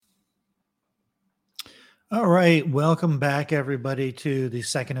All right. Welcome back, everybody, to the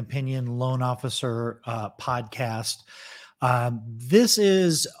Second Opinion Loan Officer podcast. This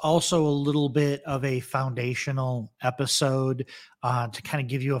is also a little bit of a foundational episode to kind of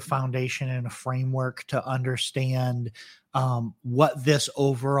give you a foundation and a framework to understand what this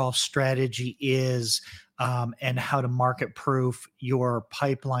overall strategy is, and how to market proof your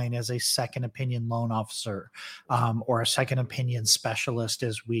pipeline as a second opinion loan officer, or a second opinion specialist,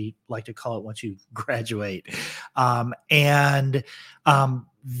 as we like to call it once you graduate. And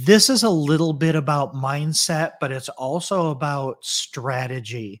this is a little bit about mindset, but it's also about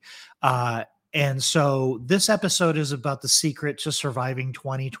strategy. And so this episode is about the secret to surviving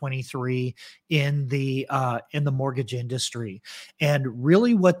 2023 in the mortgage industry. And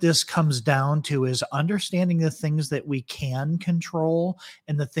really what this comes down to is understanding the things that we can control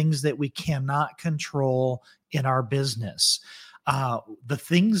and the things that we cannot control in our business. The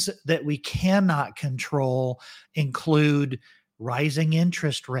things that we cannot control include rising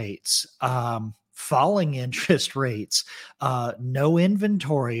interest rates, falling interest rates, no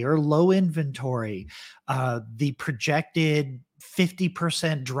inventory or low inventory, the projected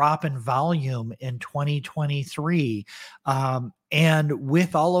 50% drop in volume in 2023. And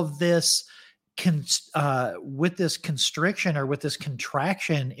with all of this, with this constriction or with this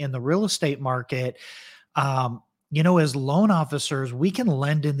contraction in the real estate market, as loan officers, we can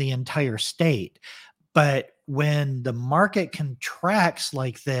lend in the entire state. But when the market contracts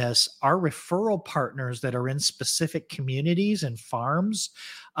like this, our referral partners that are in specific communities and farms,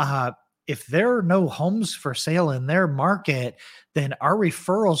 if there are no homes for sale in their market, then our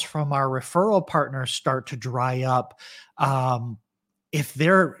referrals from our referral partners start to dry up. If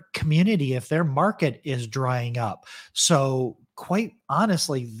their community, if their market is drying up. So quite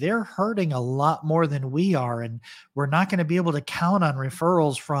honestly, they're hurting a lot more than we are. And we're not going to be able to count on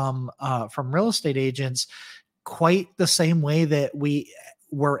referrals from real estate agents quite the same way that we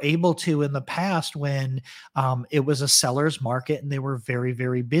were able to in the past when it was a seller's market and they were very,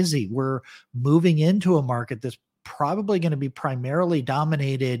 very busy. We're moving into a market that's probably going to be primarily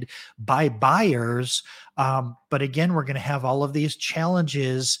dominated by buyers. But again, we're going to have all of these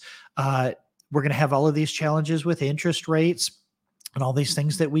challenges. We're going to have all of these challenges with interest rates and all these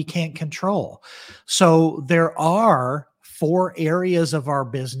things that we can't control. So there are 4 areas of our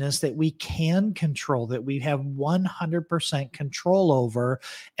business that we can control, that we have 100% control over.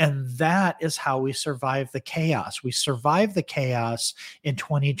 And that is how we survive the chaos. We survive the chaos in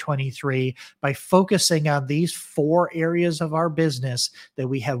 2023 by focusing on these 4 areas of our business that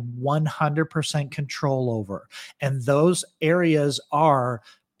we have 100% control over. And those areas are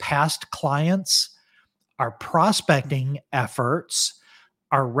past clients, our prospecting efforts,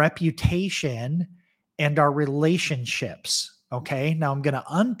 our reputation, and our relationships. Okay. Now I'm going to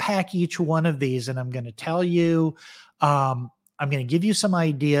unpack each one of these and I'm going to tell you, I'm going to give you some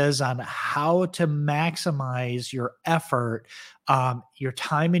ideas on how to maximize your effort, your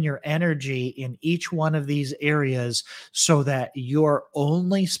time and your energy in each one of these areas so that you're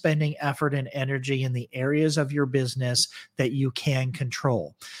only spending effort and energy in the areas of your business that you can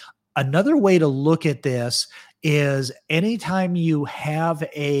control. Another way to look at this is anytime you have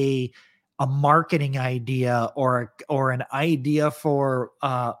a marketing idea or an idea for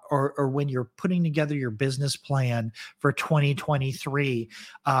or when you're putting together your business plan for 2023,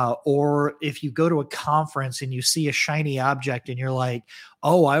 or if you go to a conference and you see a shiny object and you're like,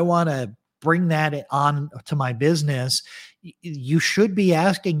 oh, I want to bring that on to my business, you should be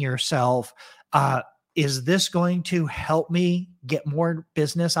asking yourself, is this going to help me get more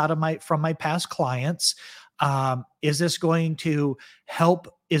business from my past clients? Is this going to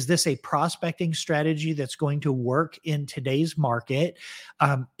help? Is this a prospecting strategy that's going to work in today's market?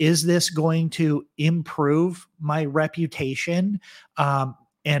 Is this going to improve my reputation?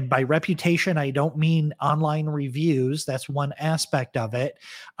 And by reputation, I don't mean online reviews. That's one aspect of it.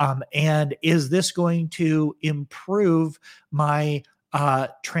 And is this going to improve my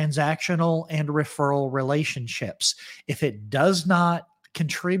transactional and referral relationships? If it does not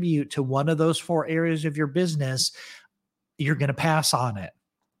contribute to one of those 4 areas of your business, you're going to pass on it.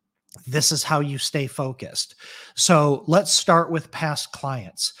 This is how you stay focused. So let's start with past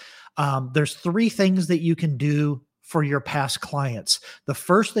clients. There's 3 things that you can do for your past clients. The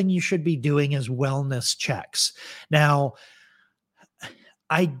first thing you should be doing is wellness checks. Now,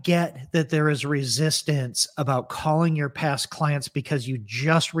 I get that there is resistance about calling your past clients because you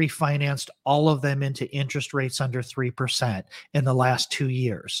just refinanced all of them into interest rates under 3% in the last 2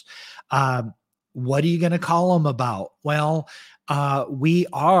 years. What are you going to call them about? Well, we're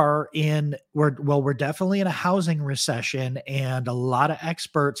definitely in a housing recession, and a lot of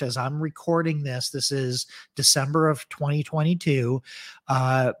experts, as I'm recording this is December of 2022.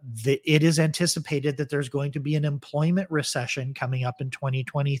 It is anticipated that there's going to be an employment recession coming up in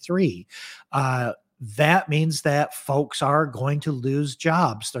 2023. That means that folks are going to lose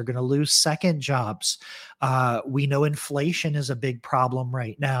jobs. They're going to lose second jobs. We know inflation is a big problem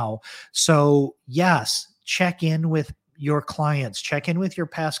right now. So yes, check in with your clients, check in with your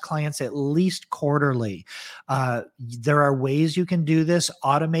past clients at least quarterly. There are ways you can do this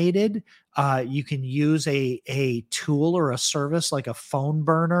automated. You can use a tool or a service like a phone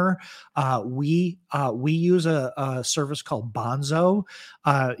burner. We use a service called Bonzo.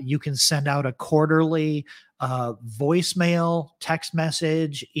 You can send out a quarterly voicemail, text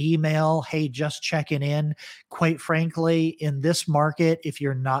message, email. Hey, just checking in. Quite frankly, in this market, if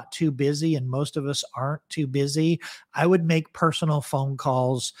you're not too busy, and most of us aren't too busy, I would make personal phone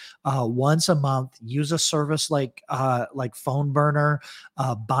calls once a month. Use a service like Phone Burner.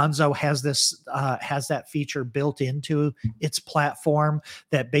 Bonzo has that feature built into its platform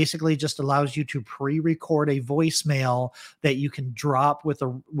that basically just allows you to pre-record a voicemail that you can drop with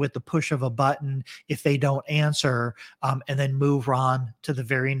the push of a button if they don't answer, and then move on to the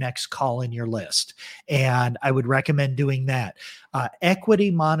very next call in your list. And I would recommend doing that.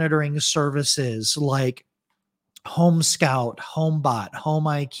 Equity monitoring services like Home Scout, HomeBot, Home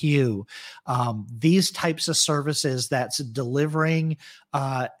IQ, these types of services that's delivering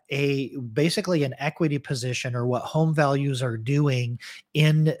basically an equity position, or what home values are doing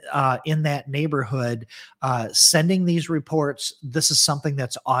in that neighborhood. Sending these reports, this is something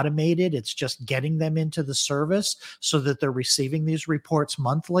that's automated. It's just getting them into the service so that they're receiving these reports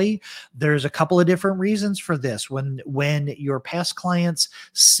monthly. There's a couple of different reasons for this. When your past clients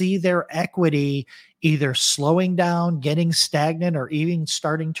see their equity either slowing down, getting stagnant, or even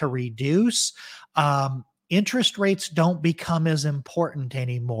starting to reduce, interest rates don't become as important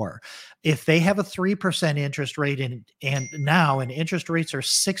anymore. If they have a 3% interest rate and interest rates are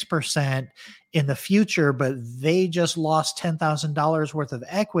 6% in the future, but they just lost $10,000 worth of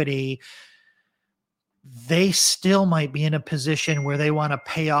equity, they still might be in a position where they want to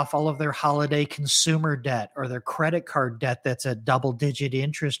pay off all of their holiday consumer debt or their credit card debt that's at double-digit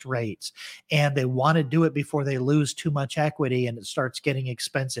interest rates. And they want to do it before they lose too much equity and it starts getting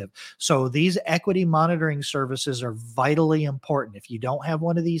expensive. So these equity monitoring services are vitally important. If you don't have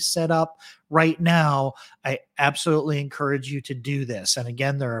one of these set up right now, I absolutely encourage you to do this. And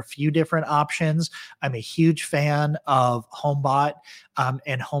again, there are a few different options. I'm a huge fan of HomeBot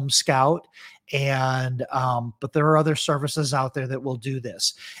and Home Scout. But there are other services out there that will do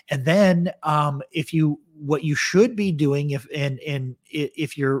this. And then what you should be doing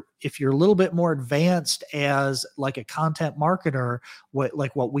if you're a little bit more advanced as like a content marketer,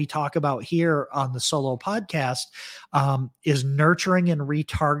 what we talk about here on the Solo podcast, is nurturing and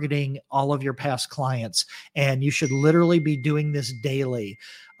retargeting all of your past clients. And you should literally be doing this daily.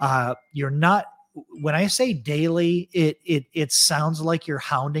 When I say daily, it sounds like you're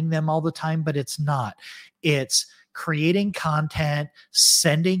hounding them all the time, but it's not. It's creating content,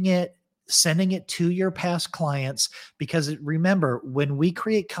 sending it to your past clients, because remember, when we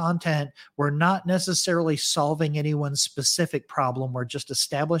create content, we're not necessarily solving anyone's specific problem. We're just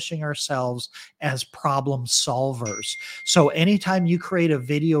establishing ourselves as problem solvers. So anytime you create a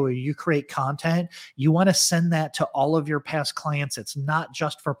video or you create content, you want to send that to all of your past clients. It's not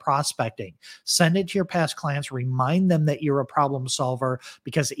just for prospecting. Send it to your past clients, remind them that you're a problem solver,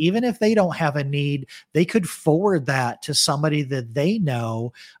 because even if they don't have a need, they could forward that to somebody that they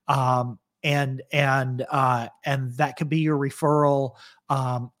know, and that could be your referral,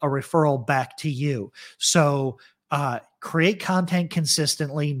 a referral back to you. So create content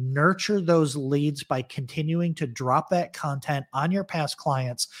consistently, nurture those leads by continuing to drop that content on your past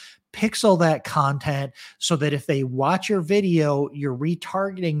clients, pixel that content so that if they watch your video, you're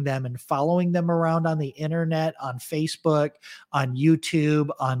retargeting them and following them around on the internet, on Facebook, on YouTube,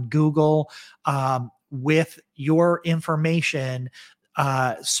 on Google, with your information.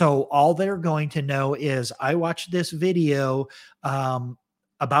 So all they're going to know is, I watched this video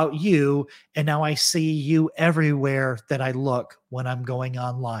about you, and now I see you everywhere that I look when I'm going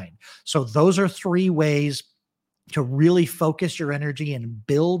online. So those are 3 ways to really focus your energy and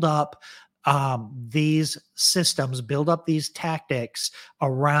build up these systems, build up these tactics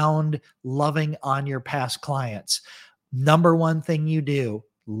around loving on your past clients. Number 1 thing you do,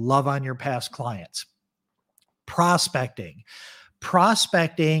 love on your past clients. Prospecting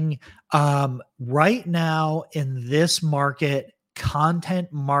right now in this market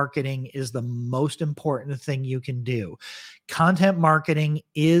content marketing is the most important thing you can do. Content marketing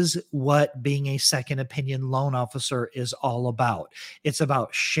is what being a second opinion loan officer is all about. It's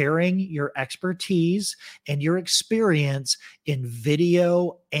about sharing your expertise and your experience in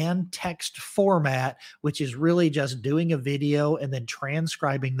video and text format, which is really just doing a video and then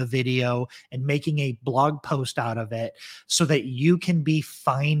transcribing the video and making a blog post out of it so that you can be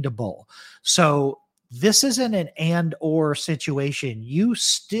findable. So this isn't an and or situation. You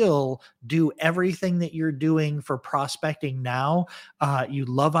still do everything that you're doing for prospecting now. You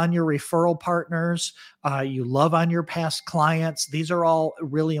love on your referral partners. You love on your past clients. These are all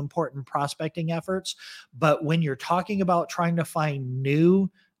really important prospecting efforts. But when you're talking about trying to find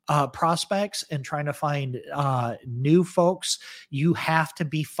new prospects and trying to find new folks, you have to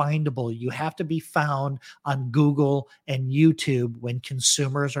be findable. You have to be found on Google and YouTube when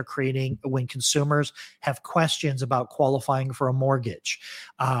consumers have questions about qualifying for a mortgage.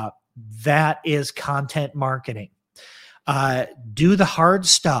 That is content marketing. Do the hard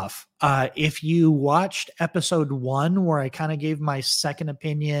stuff. If you watched episode 1, where I kind of gave my second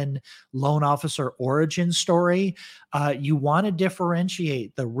opinion loan officer origin story, you want to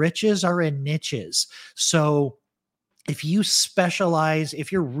differentiate. The riches are in niches. So if you specialize,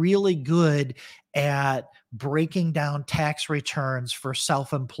 if you're really good at breaking down tax returns for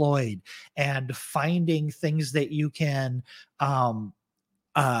self-employed and finding things that you can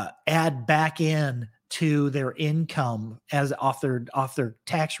add back in to their income as off their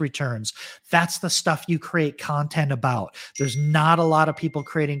tax returns, that's the stuff you create content about. There's not a lot of people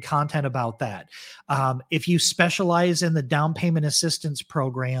creating content about that. If you specialize in the down payment assistance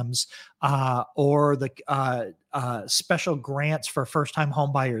programs or the special grants for first-time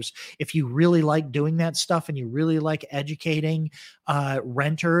home buyers, if you really like doing that stuff and you really like educating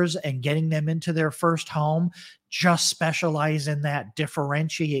renters and getting them into their first home, just specialize in that.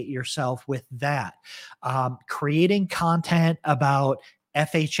 Differentiate yourself with that. Creating content about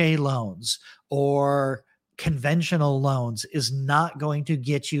FHA loans or conventional loans is not going to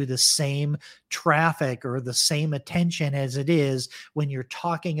get you the same traffic or the same attention as it is when you're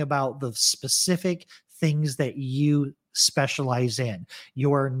talking about the specific things that you specialize in,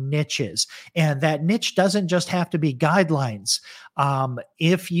 your niches. And that niche doesn't just have to be guidelines.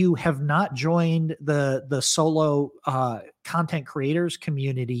 If you have not joined the solo content creators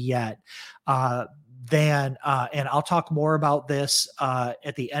community yet, then and I'll talk more about this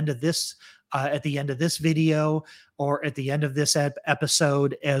at the end of this video or at the end of this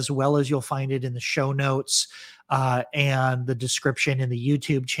episode, as well as you'll find it in the show notes and the description in the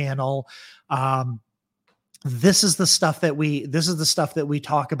YouTube channel. This is the stuff that we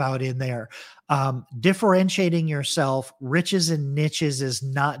talk about in there. Differentiating yourself. Riches and niches is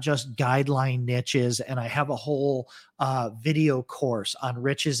not just guideline niches. And I have a whole video course on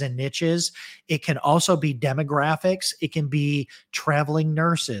riches and niches. It can also be demographics. It can be traveling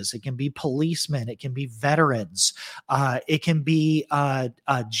nurses. It can be policemen. It can be veterans. It can be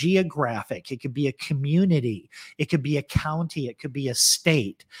geographic. It could be a community. It could be a county. It could be a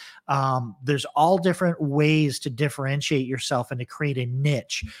state. There's all different ways to differentiate yourself and to create a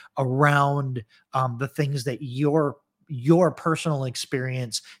niche around the things that your personal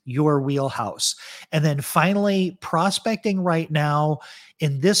experience, your wheelhouse. And then finally, prospecting right now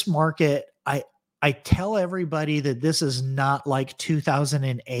in this market, I tell everybody that this is not like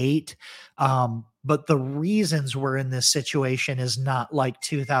 2008. But the reasons we're in this situation is not like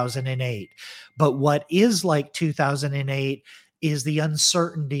 2008. But what is like 2008 is the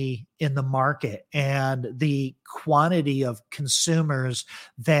uncertainty in the market and the quantity of consumers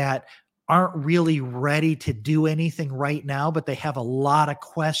that aren't really ready to do anything right now, but they have a lot of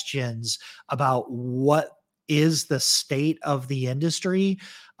questions about what is the state of the industry,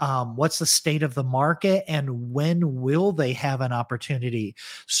 what's the state of the market, and when will they have an opportunity.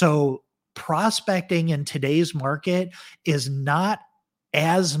 So prospecting in today's market is not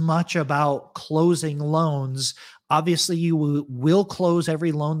as much about closing loans. Obviously, you will close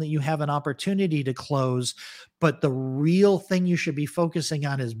every loan that you have an opportunity to close, but the real thing you should be focusing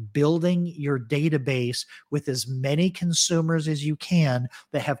on is building your database with as many consumers as you can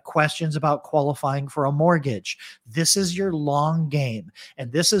that have questions about qualifying for a mortgage. This is your long game,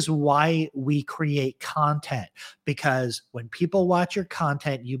 and this is why we create content, because when people watch your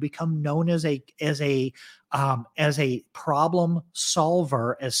content, you become known as a problem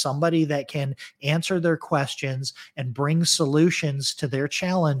solver, as somebody that can answer their questions and bring solutions to their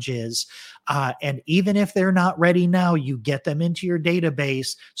challenges. And even if they're not ready now, you get them into your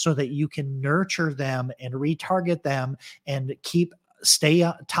database so that you can nurture them and retarget them and stay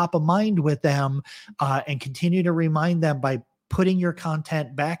top of mind with them and continue to remind them by putting your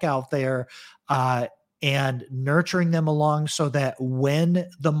content back out there, and nurturing them along so that when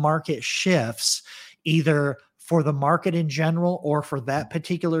the market shifts, either for the market in general or for that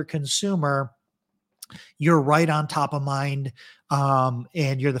particular consumer, you're right on top of mind,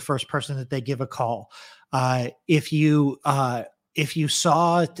 and you're the first person that they give a call. If you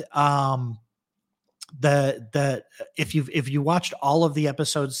saw it, the if you watched all of the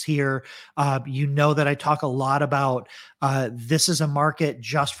episodes here, you know that I talk a lot about this is a market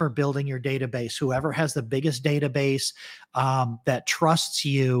just for building your database. Whoever has the biggest database that trusts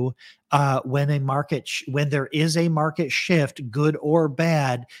you, when when there is a market shift, good or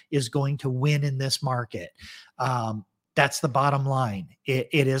bad, is going to win in this market. That's the bottom line.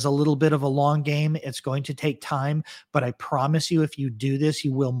 It is a little bit of a long game. It's going to take time, but I promise you, if you do this,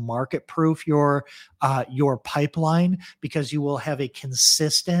 you will market proof your pipeline, because you will have a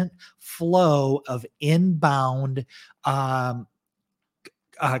consistent flow of inbound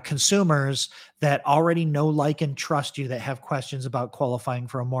consumers that already know, like, and trust you, that have questions about qualifying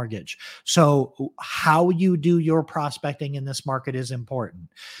for a mortgage. So how you do your prospecting in this market is important.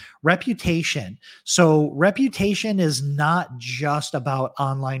 Reputation. So reputation is not just about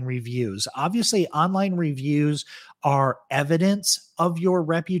online reviews. Obviously, online reviews are evidence of your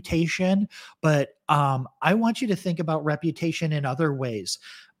reputation, but I want you to think about reputation in other ways.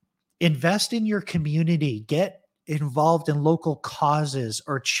 Invest in your community. Get involved in local causes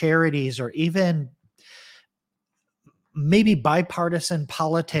or charities, or even maybe bipartisan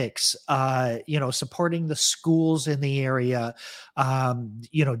politics, supporting the schools in the area,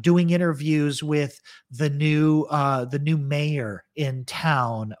 doing interviews with the new mayor in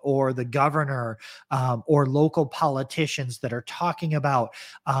town, or the governor, or local politicians that are talking about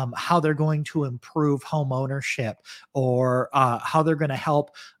how they're going to improve home ownership, or how they're going to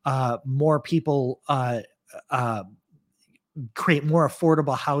help more people create more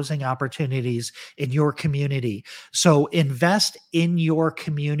affordable housing opportunities in your community. So invest in your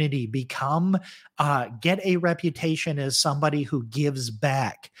community. Get a reputation as somebody who gives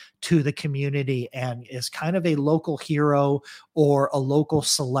back to the community and is kind of a local hero or a local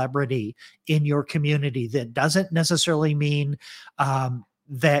celebrity in your community. That doesn't necessarily mean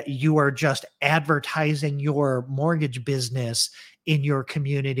that you are just advertising your mortgage business in your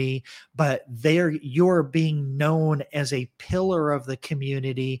community, but you're being known as a pillar of the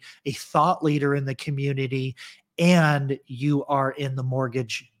community, a thought leader in the community, and you are in the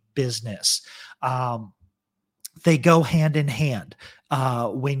mortgage business. They go hand in hand.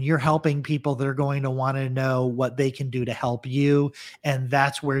 When you're helping people, they're going to want to know what they can do to help you. And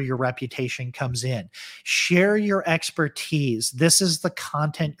that's where your reputation comes in. Share your expertise. This is the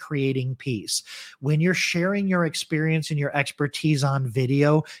content creating piece. When you're sharing your experience and your expertise on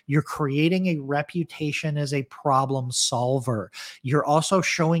video, you're creating a reputation as a problem solver. You're also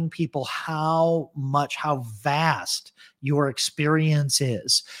showing people how vast your experience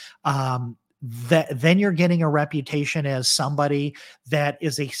is. Then you're getting a reputation as somebody that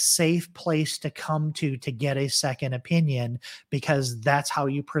is a safe place to come to get a second opinion, because that's how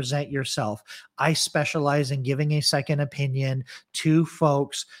you present yourself. I specialize in giving a second opinion to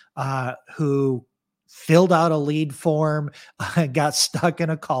folks who filled out a lead form, got stuck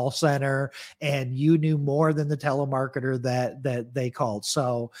in a call center, and you knew more than the telemarketer that they called.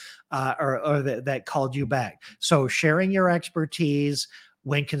 So, or that called you back. So sharing your expertise,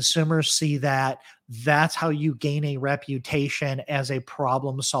 when consumers see that, that's how you gain a reputation as a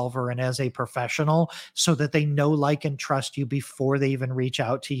problem solver and as a professional, so that they know, like, and trust you before they even reach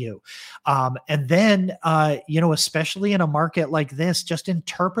out to you. And then, especially in a market like this, just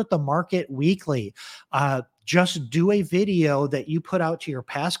interpret the market weekly. Just do a video that you put out to your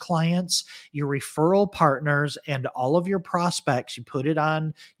past clients, your referral partners, and all of your prospects. You put it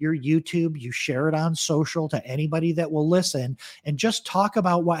on your YouTube, you share it on social to anybody that will listen, and just talk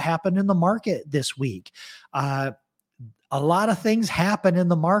about what happened in the market this week. A lot of things happen in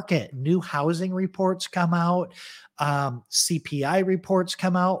the market. New housing reports come out. CPI reports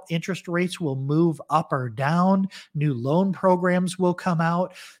come out. Interest rates will move up or down. New loan programs will come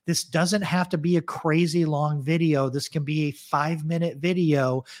out. This doesn't have to be a crazy long video. This can be a 5-minute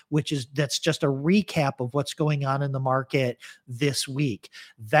video, that's just a recap of what's going on in the market this week.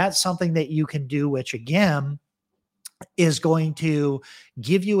 That's something that you can do, which again is going to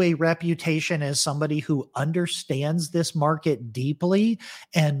give you a reputation as somebody who understands this market deeply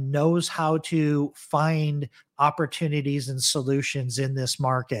and knows how to find opportunities and solutions in this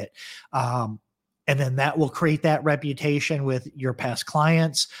market. And then that will create that reputation with your past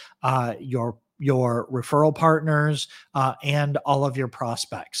clients, your referral partners, and all of your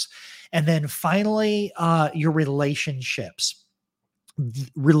prospects. And then finally, your relationships.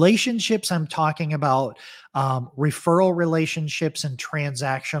 Relationships, I'm talking about referral relationships and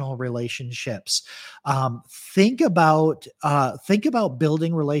transactional relationships. Think about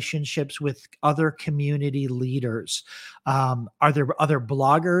building relationships with other community leaders. Are there other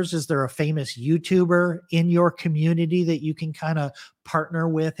bloggers? Is there a famous YouTuber in your community that you can kind of partner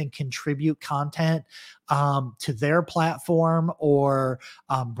with and contribute content to their platform, or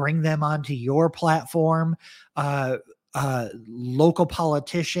bring them onto your platform? Local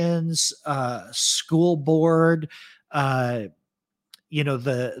politicians, school board, uh,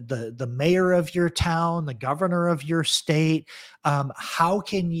 the mayor of your town, the governor of your state. How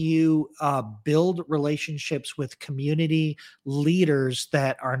can you build relationships with community leaders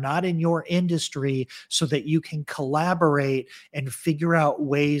that are not in your industry, so that you can collaborate and figure out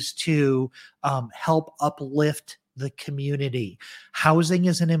ways to help uplift the community? Housing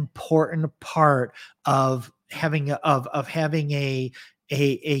is an important part of having a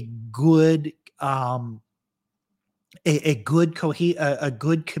good a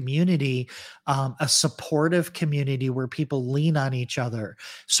good community, a supportive community where people lean on each other.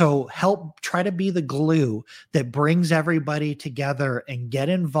 So try to be the glue that brings everybody together and get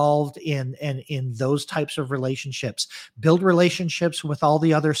involved in those types of relationships. Build relationships with all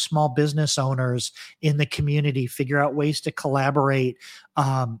the other small business owners in the community. Figure out ways to collaborate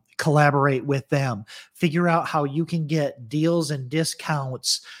with them. Figure out how you can get deals and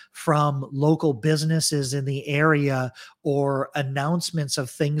discounts from local businesses in the area, or announcements of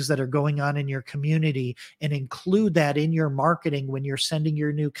things that are going on in your community, and include that in your marketing when you're sending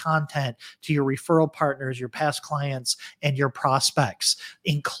your new content to your referral partners, your past clients, and your prospects.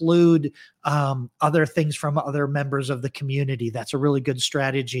 Include other things from other members of the community. That's a really good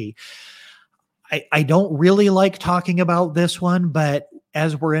strategy. I don't really like talking about this one, but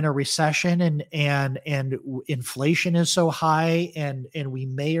as we're in a recession and inflation is so high, and we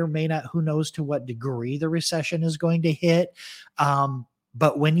may or may not, who knows to what degree the recession is going to hit.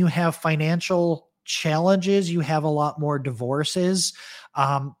 But when you have financial challenges, you have a lot more divorces.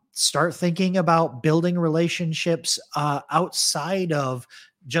 Start thinking about building relationships outside of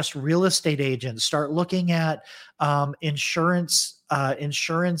just real estate agents. Start looking at insurance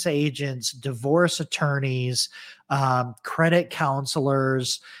agents, divorce attorneys, credit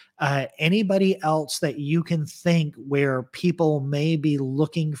counselors, anybody else that you can think where people may be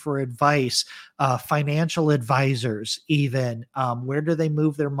looking for advice, financial advisors, even where do they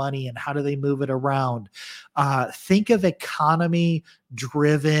move their money and how do they move it around? Think of economy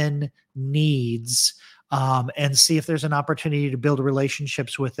driven needs, and see if there's an opportunity to build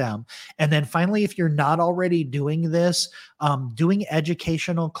relationships with them. And then finally, if you're not already doing this, doing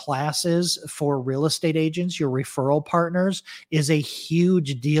educational classes for real estate agents, your referral partners, is a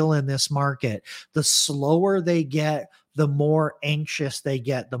huge deal in this market. The slower they get, the more anxious they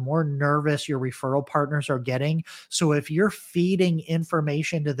get, the more nervous your referral partners are getting. So if you're feeding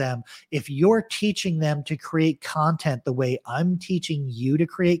information to them, if you're teaching them to create content the way I'm teaching you to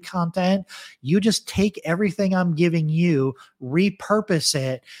create content, you just take everything I'm giving you, repurpose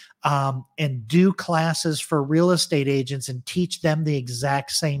it, and do classes for real estate agents and teach them the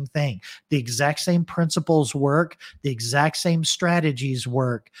exact same thing. The exact same principles work, the exact same strategies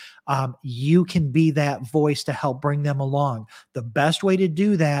work. You can be that voice to help bring them along. The best way to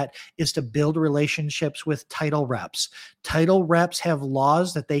do that is to build relationships with title reps. Title reps have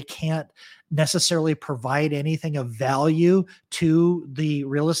laws that they can't necessarily provide anything of value to the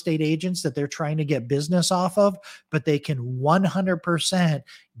real estate agents that they're trying to get business off of, but they can 100%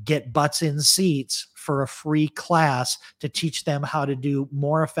 get butts in seats for a free class to teach them how to do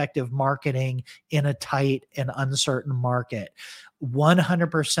more effective marketing in a tight and uncertain market.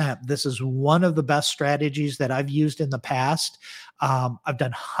 100%. This is one of the best strategies that I've used in the past. I've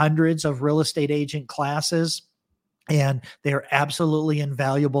done hundreds of real estate agent classes, and they're absolutely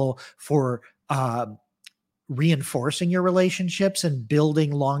invaluable for reinforcing your relationships and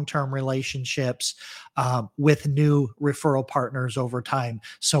building long-term relationships with new referral partners over time.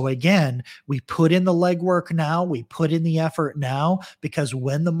 So again, we put in the legwork now, we put in the effort now, because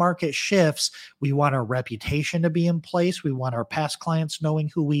when the market shifts, we want our reputation to be in place. We want our past clients knowing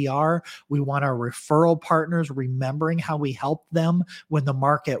who we are. We want our referral partners remembering how we helped them when the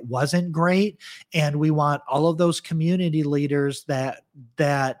market wasn't great. And we want all of those community leaders that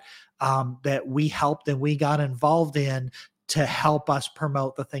we helped and we got involved in to help us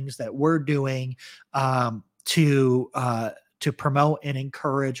promote the things that we're doing to promote and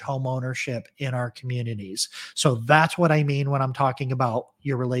encourage home ownership in our communities. So that's what I mean when I'm talking about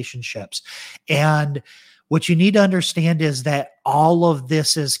your relationships. And What you need to understand is that all of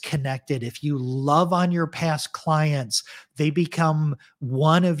this is connected. If you love on your past clients, they become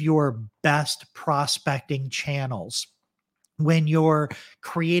one of your best prospecting channels. When you're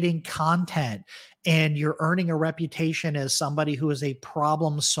creating content and you're earning a reputation as somebody who is a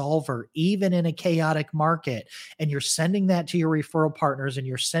problem solver, even in a chaotic market, and you're sending that to your referral partners and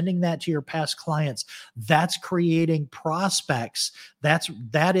you're sending that to your past clients, that's creating prospects.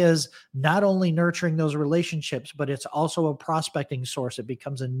 That is not only nurturing those relationships, but it's also a prospecting source. It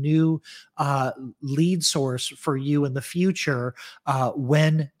becomes a new lead source for you in the future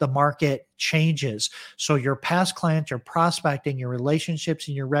when the market changes. So your past clients, your prospecting, your relationships,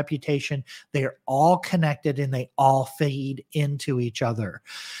 and your reputation, they are all connected and they all feed into each other.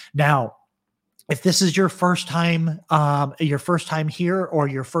 Now, if this is your first time here or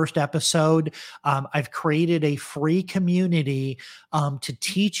your first episode, I've created a free community to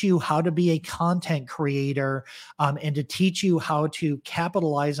teach you how to be a content creator and to teach you how to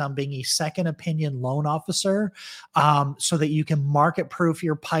capitalize on being a second opinion loan officer so that you can market proof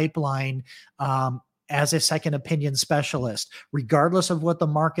your pipeline as a second opinion specialist, regardless of what the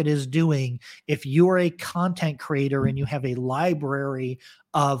market is doing. If you are a content creator and you have a library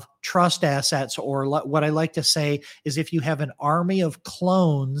of trust assets, or what I like to say is if you have an army of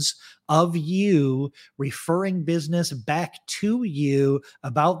clones of you referring business back to you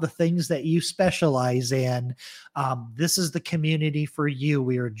about the things that you specialize in, this is the community for you.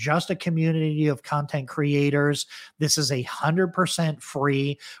 We are just a community of content creators. This is 100%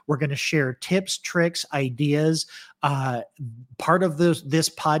 free. We're going to share tips, tricks, ideas. Part of this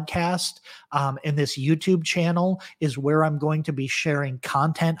podcast and this YouTube channel is where I'm going to be sharing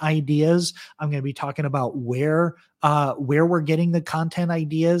content ideas. I'm going to be talking about where we're getting the content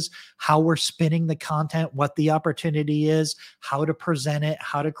ideas, how we're spinning the content, what the opportunity is, how to present it,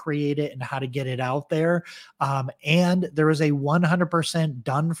 how to create it, and how to get it out there. And there is a 100%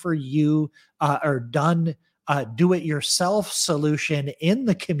 done for you or done do it yourself solution in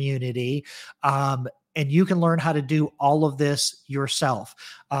the community. And you can learn how to do all of this yourself.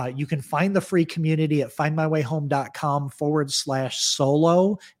 You can find the free community at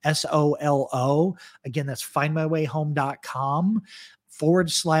findmywayhome.com/solo, SOLO. Again, that's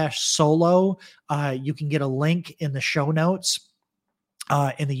findmywayhome.com/solo. You can get a link in the show notes,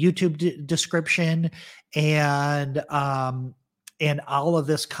 in the YouTube description, and all of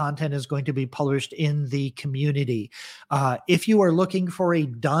this content is going to be published in the community. If you are looking for a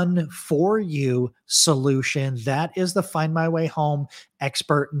done for you solution, that is the Find My Way Home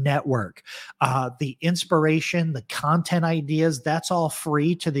Expert Network. The inspiration, the content ideas, that's all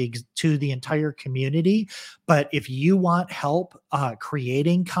free to the entire community. But if you want help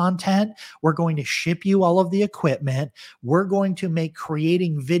creating content, we're going to ship you all of the equipment. We're going to make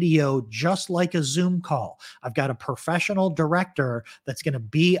creating video just like a Zoom call. I've got a professional director that's going to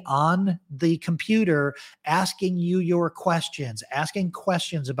be on the computer asking you your questions, asking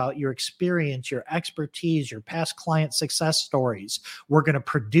questions about your experience, your expertise, your past client success stories. We're going to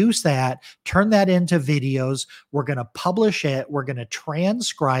produce that, turn that into videos. We're going to publish it. We're going to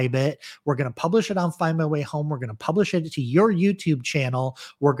transcribe it. We're going to publish it on Find My Way Home. We're going to publish it to your YouTube channel.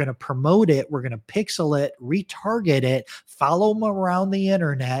 We're going to promote it. We're going to pixel it, retarget it, follow them around the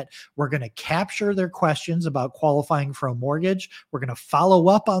internet. We're going to capture their questions about qualifying for a mortgage. We're going to follow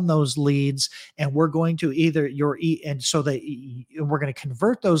up on those leads, and we're going to we're going to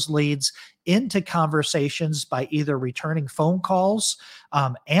convert those leads into conversations by either returning phone calls,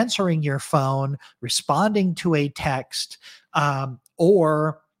 answering your phone, responding to a text,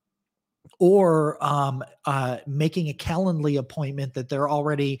 or making a Calendly appointment that they're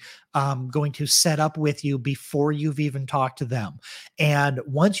already going to set up with you before you've even talked to them. And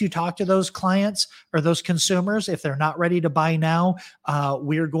once you talk to those clients or those consumers, if they're not ready to buy now,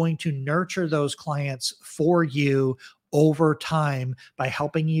 we're going to nurture those clients for you over time by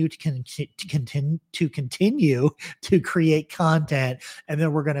helping you to continue to create content. And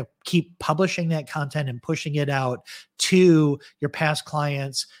then we're going to keep publishing that content and pushing it out to your past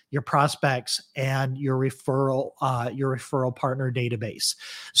clients, your prospects, and your referral partner database.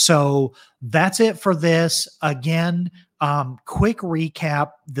 So that's it for this. Again, quick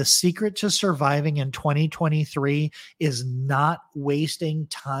recap. The secret to surviving in 2023 is not wasting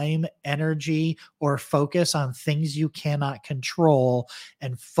time, energy, or focus on things you cannot control,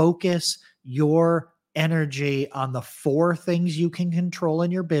 and focus your energy on the 4 things you can control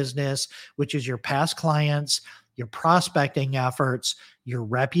in your business, which is your past clients, your prospecting efforts, your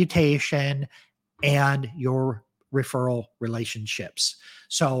reputation, and your referral relationships.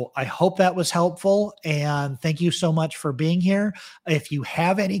 So I hope that was helpful. And thank you so much for being here. If you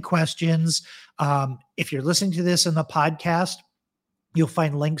have any questions, if you're listening to this in the podcast, you'll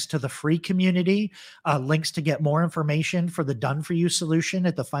find links to the free community, links to get more information for the Done For You solution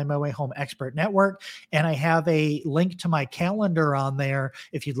at the Find My Way Home Expert Network. And I have a link to my calendar on there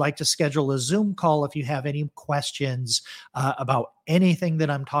if you'd like to schedule a Zoom call if you have any questions about anything that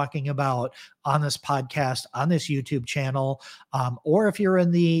I'm talking about on this podcast, on this YouTube channel, or if you're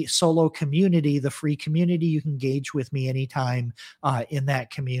in the solo community, the free community, you can engage with me anytime in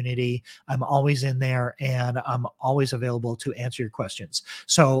that community. I'm always in there and I'm always available to answer your questions.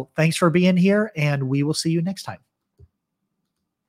 So thanks for being here, and we will see you next time.